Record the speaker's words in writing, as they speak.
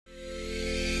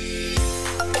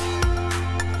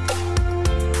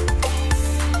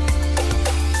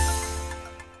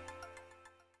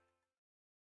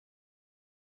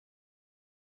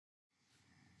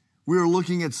We are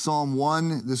looking at Psalm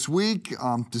 1 this week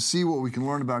to see what we can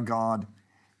learn about God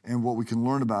and what we can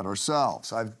learn about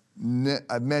ourselves. I've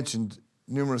mentioned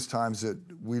numerous times that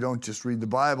we don't just read the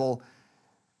Bible.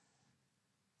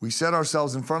 We set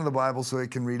ourselves in front of the Bible so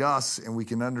it can read us and we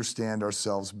can understand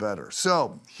ourselves better.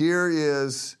 So here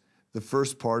is the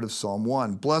first part of Psalm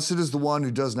 1. Blessed is the one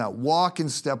who does not walk in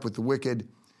step with the wicked,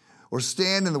 or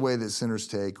stand in the way that sinners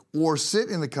take, or sit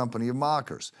in the company of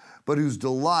mockers, but whose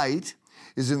delight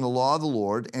is in the law of the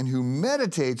Lord, and who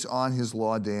meditates on his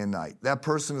law day and night. That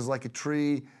person is like a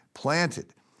tree planted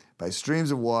by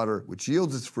streams of water, which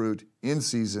yields its fruit in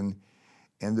season,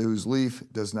 and whose leaf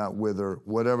does not wither.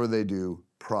 Whatever they do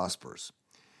prospers.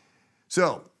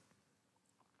 So,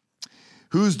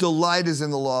 whose delight is in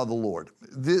the law of the Lord?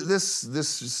 This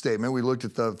statement, we looked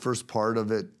at the first part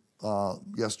of it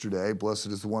yesterday. Blessed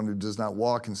is the one who does not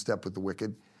walk in step with the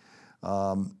wicked.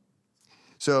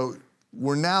 So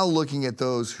we're now looking at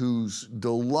those whose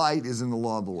delight is in the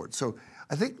law of the Lord. So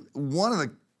I think one of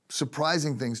the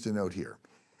surprising things to note here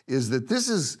is that this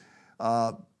is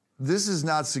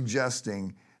not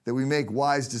suggesting that we make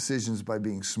wise decisions by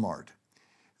being smart.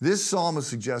 This psalm is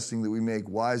suggesting that we make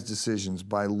wise decisions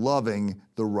by loving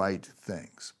the right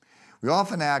things. We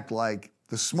often act like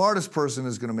the smartest person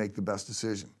is going to make the best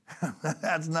decision.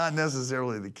 That's not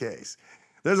necessarily the case.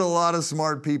 There's a lot of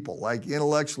smart people, like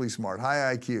intellectually smart,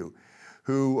 high IQ,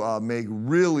 who make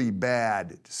really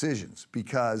bad decisions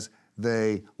because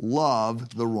they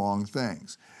love the wrong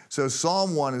things. So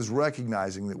Psalm 1 is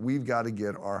recognizing that we've got to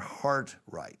get our heart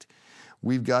right.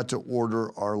 We've got to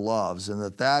order our loves, and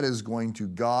that is going to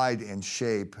guide and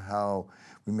shape how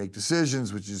we make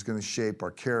decisions, which is going to shape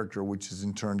our character, which is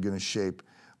in turn going to shape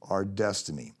our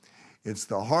destiny. It's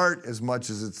the heart as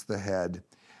much as it's the head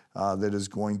that is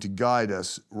going to guide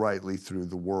us rightly through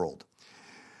the world.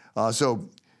 So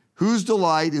whose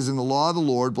delight is in the law of the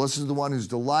Lord? Blessed is the one whose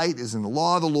delight is in the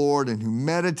law of the Lord and who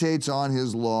meditates on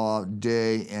his law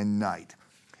day and night.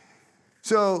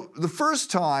 So the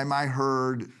first time I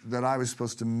heard that I was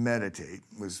supposed to meditate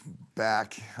was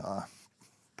back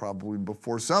probably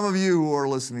before some of you who are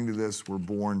listening to this were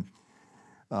born.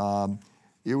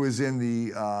 It was in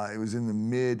the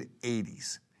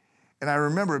mid-'80s. And I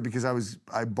remember it because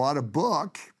I bought a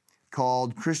book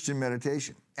called Christian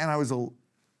Meditation. And I was a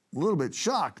little bit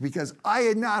shocked because I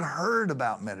had not heard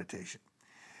about meditation.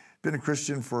 Been a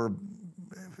Christian for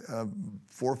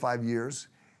 4 or 5 years,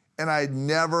 and I had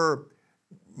never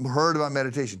heard about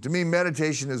meditation. To me,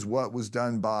 meditation is what was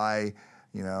done by,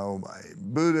 by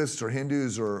Buddhists or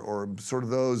Hindus or sort of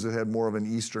those that had more of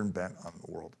an Eastern bent on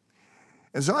the world.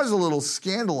 And so I was a little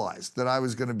scandalized that I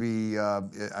was going to be,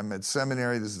 I'm at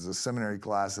seminary, this is a seminary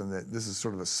class, and that this is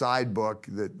sort of a side book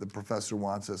that the professor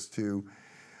wants us to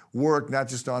work not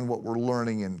just on what we're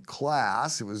learning in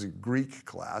class, it was a Greek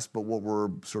class, but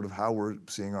how we're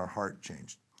seeing our heart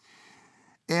changed.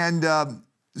 And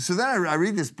so then I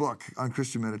read this book on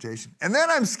Christian meditation, and then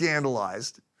I'm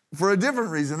scandalized for a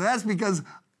different reason, and that's because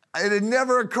it had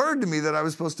never occurred to me that I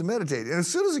was supposed to meditate. And as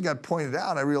soon as it got pointed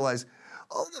out, I realized,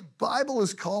 the Bible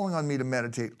is calling on me to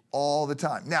meditate all the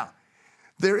time. Now,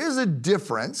 there is a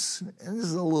difference, and this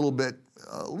is a little bit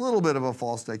of a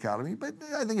false dichotomy, but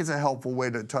I think it's a helpful way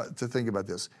to think about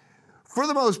this. For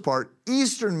the most part,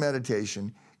 Eastern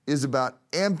meditation is about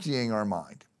emptying our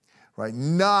mind, right?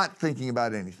 Not thinking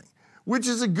about anything, which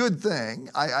is a good thing.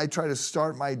 I try to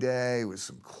start my day with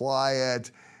some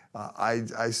quiet.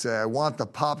 I say I want the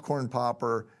popcorn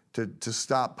popper to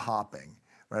stop popping,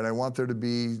 right? I want there to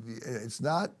be, it's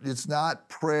not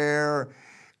prayer.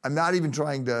 I'm not even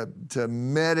trying to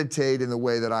meditate in the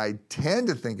way that I tend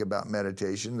to think about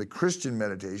meditation, the Christian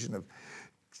meditation of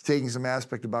taking some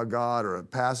aspect about God or a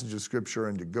passage of Scripture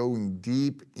and to going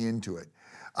deep into it.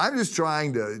 I'm just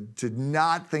trying to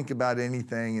not think about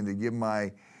anything and to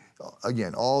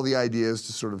give all the ideas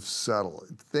to sort of settle,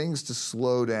 things to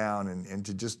slow down and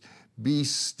to just be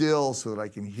still so that I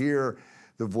can hear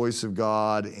the voice of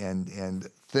God and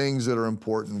things that are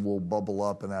important will bubble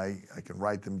up and I can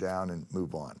write them down and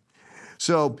move on.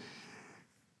 So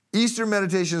Eastern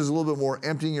meditation is a little bit more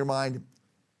emptying your mind.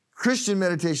 Christian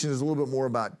meditation is a little bit more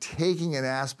about taking an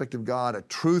aspect of God, a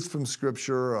truth from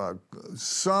Scripture,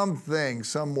 some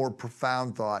more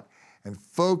profound thought, and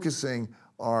focusing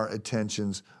our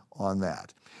attentions on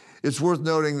that. It's worth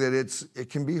noting that it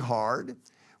can be hard.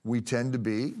 We tend to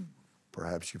be,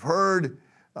 perhaps you've heard,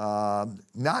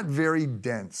 not very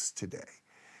dense today.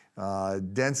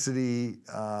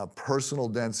 Personal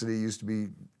density used to be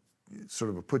sort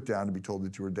of a put down to be told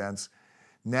that you were dense.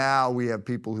 Now we have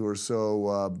people who are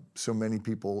so many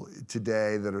people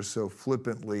today that are so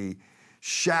flippantly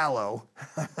shallow,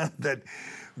 that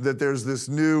there's this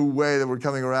new way that we're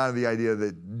coming around to the idea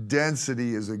that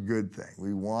density is a good thing.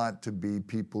 We want to be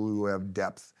people who have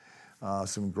depth,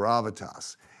 some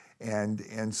gravitas.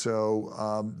 And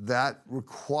so that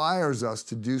requires us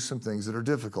to do some things that are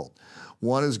difficult.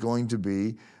 One is going to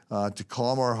be to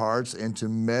calm our hearts and to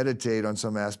meditate on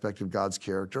some aspect of God's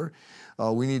character.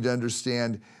 We need to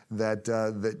understand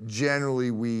that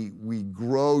generally we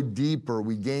grow deeper,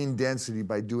 we gain density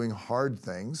by doing hard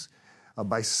things,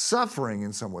 by suffering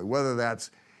in some way, whether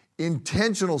that's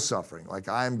intentional suffering, like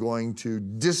I'm going to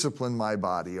discipline my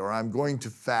body, or I'm going to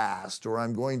fast, or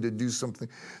I'm going to do something,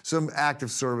 some act of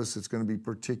service that's going to be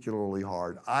particularly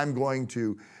hard. I'm going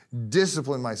to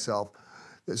discipline myself.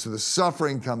 So the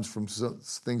suffering comes from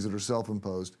things that are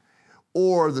self-imposed,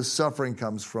 or the suffering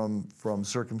comes from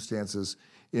circumstances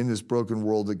in this broken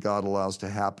world that God allows to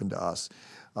happen to us.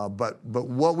 But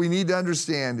what we need to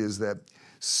understand is that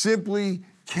simply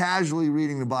casually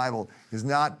reading the Bible is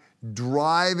not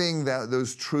driving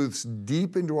those truths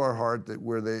deep into our heart, that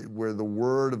where the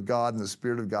Word of God and the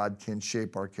Spirit of God can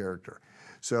shape our character.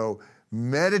 So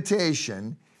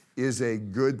meditation is a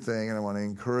good thing, and I want to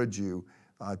encourage you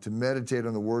to meditate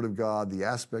on the Word of God, the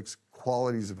aspects,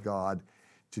 qualities of God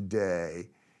today,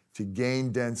 to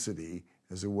gain density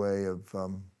as a way of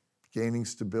gaining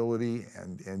stability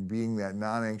and being that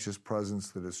non-anxious presence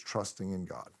that is trusting in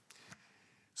God.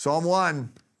 Psalm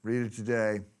 1, read it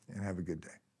today, and have a good day.